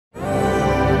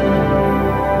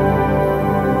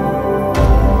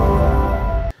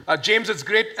James, it's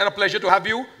great and a pleasure to have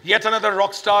you. Yet another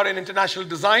rock star in international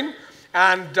design.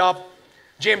 And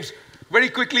James, very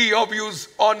quickly, your views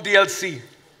on DLC.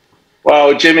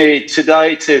 Well, Jimmy,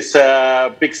 tonight is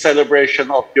a big celebration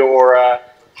of your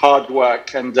hard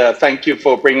work, and thank you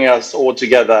for bringing us all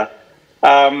together.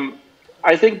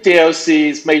 I think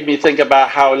DLC's made me think about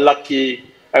how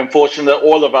lucky and fortunate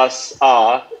all of us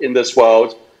are in this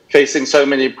world, facing so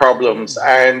many problems.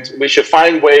 And we should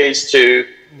find ways to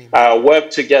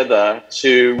work together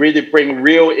to really bring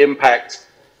real impact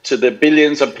to the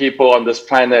billions of people on this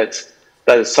planet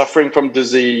that is suffering from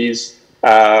disease,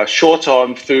 short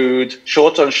on food,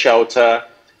 short on shelter.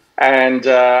 And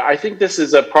I think this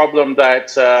is a problem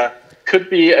that could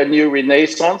be a new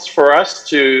renaissance for us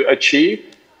to achieve.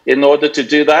 In order to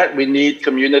do that, we need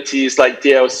communities like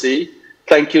DLC.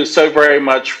 Thank you so very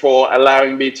much for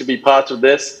allowing me to be part of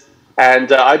this.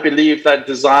 And I believe that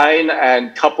design,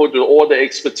 and coupled with all the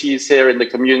expertise here in the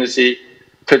community,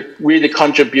 could really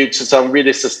contribute to some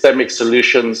really systemic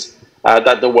solutions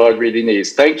that the world really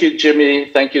needs. Thank you,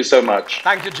 Jimmy. Thank you so much.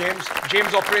 Thank you, James.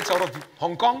 James operates out of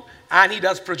Hong Kong, and he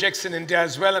does projects in India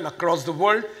as well and across the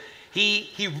world. He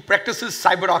practices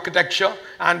cyber architecture,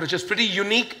 and which is pretty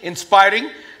unique, inspiring,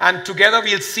 and together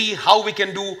we'll see how we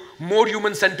can do more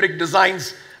human-centric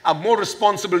designs, more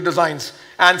responsible designs,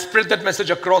 and spread that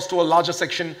message across to a larger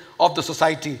section of the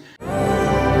society.